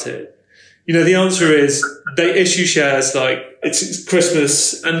do about it. The answer is they issue shares like it's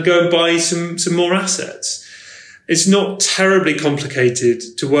Christmas and go and buy some more assets. It's not terribly complicated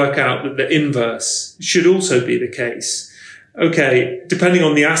to work out that the inverse should also be the case. Okay, depending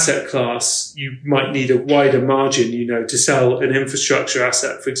on the asset class, you might need a wider margin, to sell an infrastructure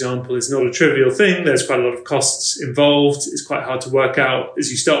asset, for example, is not a trivial thing. There's quite a lot of costs involved. It's quite hard to work out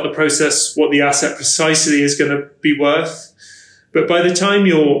as you start the process what the asset precisely is going to be worth. But by the time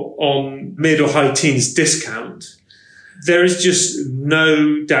you're on mid or high teens discount, there is just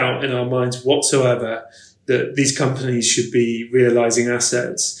no doubt in our minds whatsoever that these companies should be realizing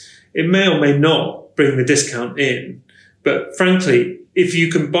assets. It may or may not bring the discount in. But frankly, if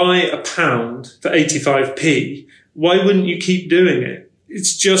you can buy £1 for 85p, why wouldn't you keep doing it?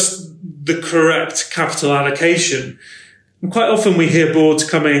 It's just the correct capital allocation. And quite often we hear boards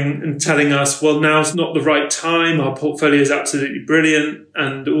coming and telling us, well, now's not the right time. Our portfolio is absolutely brilliant.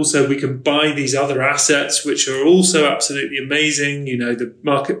 And also we can buy these other assets, which are also absolutely amazing. The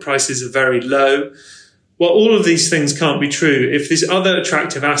market prices are very low. Well, all of these things can't be true. If this other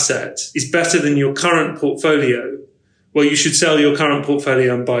attractive asset is better than your current portfolio, well, you should sell your current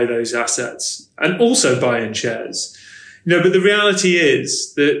portfolio and buy those assets and also buy in shares. But the reality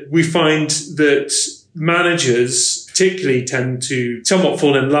is that we find that managers particularly tend to somewhat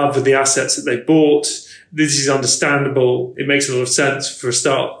fall in love with the assets that they bought. This is understandable. It makes a lot of sense. For a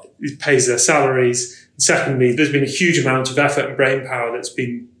start, it pays their salaries. Secondly, there's been a huge amount of effort and brain power that's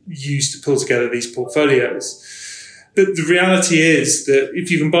been used to pull together these portfolios. But the reality is that if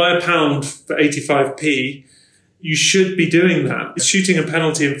you can buy £1 for 85p, you should be doing that. It's shooting a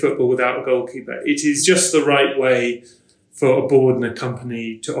penalty in football without a goalkeeper. It is just the right way for a board and a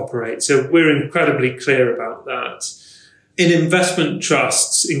company to operate. So we're incredibly clear about that. In investment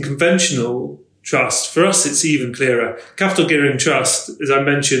trusts, in conventional trust, for us it's even clearer. Capital Gearing Trust, as I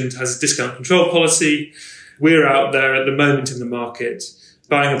mentioned, has a discount control policy. We're out there at the moment in the market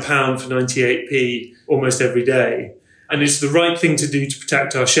buying £1 for 98p almost every day. And it's the right thing to do to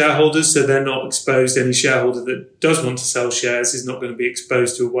protect our shareholders so they're not exposed. Any shareholder that does want to sell shares is not going to be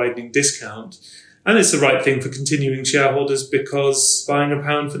exposed to a widening discount. And it's the right thing for continuing shareholders because buying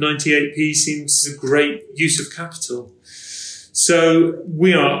 £1 for 98p seems a great use of capital. So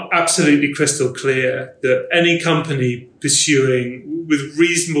we are absolutely crystal clear that any company pursuing with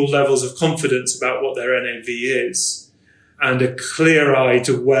reasonable levels of confidence about what their NAV is and a clear eye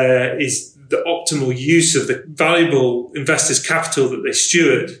to where is the optimal use of the valuable investors' capital that they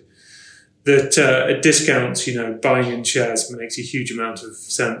steward, that at discounts, buying in shares makes a huge amount of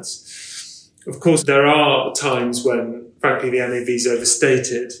sense. Of course, there are times when, frankly, the NAV is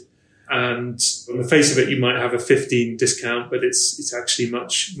overstated. And on the face of it, you might have a 15 discount, but it's actually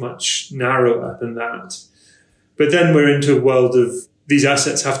much, much narrower than that. But then we're into a world of these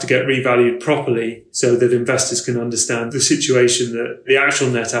assets have to get revalued properly so that investors can understand the situation, that the actual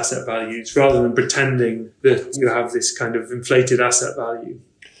net asset values, rather than pretending that you have this kind of inflated asset value.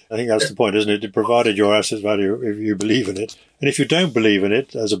 I think that's the point, isn't it? Provided your asset value, if you believe in it. And if you don't believe in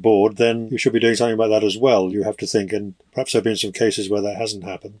it as a board, then you should be doing something about that as well. You have to think, and perhaps there have been some cases where that hasn't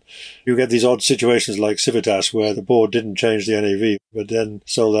happened. You get these odd situations like Civitas, where the board didn't change the NAV, but then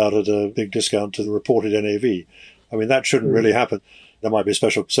sold out at a big discount to the reported NAV. I mean, that shouldn't really happen. There might be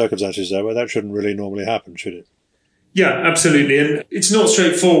special circumstances there, but that shouldn't really normally happen, should it? Yeah, absolutely. And it's not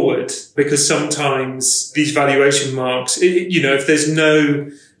straightforward because sometimes these valuation marks, if there's no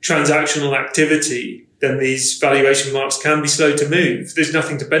transactional activity, then these valuation marks can be slow to move. There's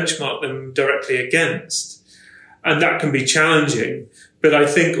nothing to benchmark them directly against. And that can be challenging. But I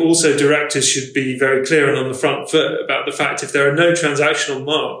think also directors should be very clear and on the front foot about the fact if there are no transactional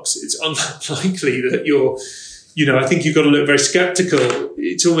marks, it's unlikely that I think you've got to look very skeptical.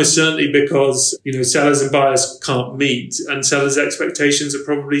 It's almost certainly because, sellers and buyers can't meet and sellers' expectations are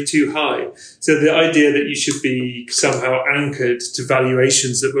probably too high. So the idea that you should be somehow anchored to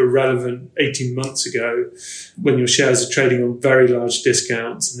valuations that were relevant 18 months ago when your shares are trading on very large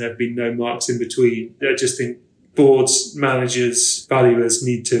discounts and there have been no marks in between, I just think boards, managers, valuers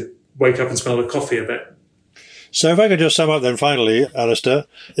need to wake up and smell the coffee a bit. So if I could just sum up then finally, Alastair,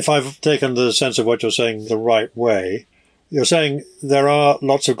 if I've taken the sense of what you're saying the right way, you're saying there are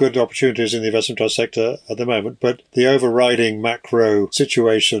lots of good opportunities in the investment trust sector at the moment, but the overriding macro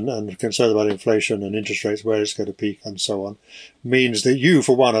situation and concern about inflation and interest rates, where it's going to peak and so on, means that you,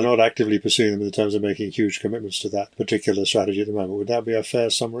 for one, are not actively pursuing them in terms of making huge commitments to that particular strategy at the moment. Would that be a fair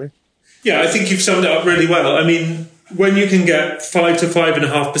summary? Yeah, I think you've summed it up really well. I mean, when you can get 5 to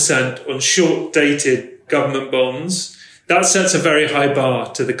 5.5% on short-dated government bonds, that sets a very high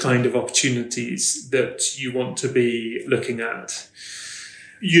bar to the kind of opportunities that you want to be looking at.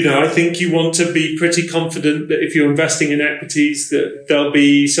 I think you want to be pretty confident that if you're investing in equities, that there'll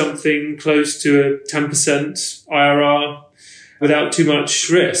be something close to a 10% IRR without too much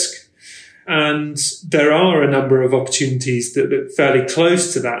risk. And there are a number of opportunities that look fairly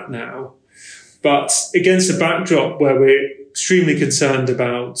close to that now. But against a backdrop where we're extremely concerned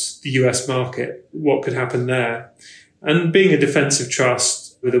about the US market, what could happen there. And being a defensive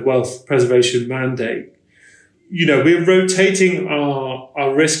trust with a wealth preservation mandate, we're rotating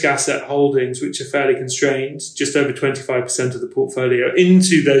our risk asset holdings, which are fairly constrained, just over 25% of the portfolio,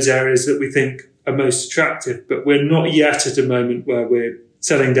 into those areas that we think are most attractive. But we're not yet at a moment where we're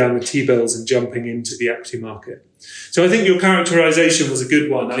selling down the T-bills and jumping into the equity market. So I think your characterization was a good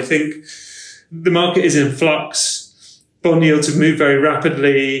one. I think the market is in flux. Bond yields have moved very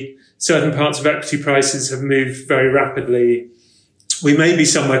rapidly. Certain parts of equity prices have moved very rapidly. We may be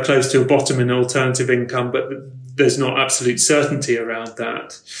somewhere close to a bottom in alternative income, but there's not absolute certainty around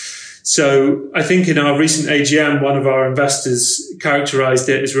that. So I think in our recent AGM, one of our investors characterized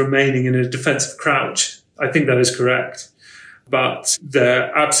it as remaining in a defensive crouch. I think that is correct. But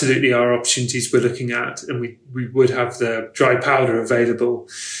there absolutely are opportunities we're looking at, and we would have the dry powder available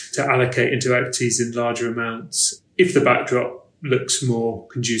to allocate into equities in larger amounts if the backdrop looks more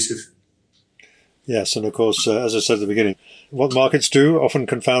conducive. Yes, and of course, as I said at the beginning, what markets do often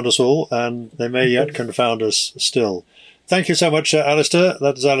confound us all, and they may yet confound us still. Thank you so much, Alastair.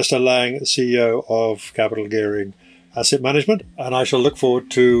 That is Alastair Laing, CEO of Capital Gearing Asset Management, and I shall look forward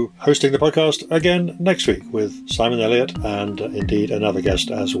to hosting the podcast again next week with Simon Elliott and indeed another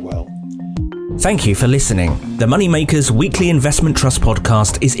guest as well. Thank you for listening. The Moneymakers Weekly Investment Trust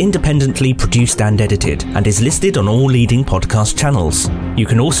podcast is independently produced and edited and is listed on all leading podcast channels. You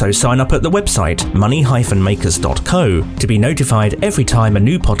can also sign up at the website money-makers.co to be notified every time a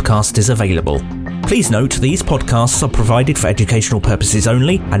new podcast is available. Please note these podcasts are provided for educational purposes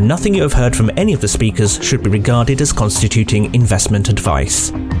only, and nothing you have heard from any of the speakers should be regarded as constituting investment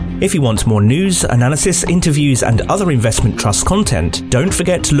advice. If you want more news, analysis, interviews and other investment trust content, don't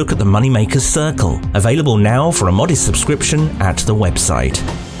forget to look at the Moneymakers Circle, available now for a modest subscription at the website.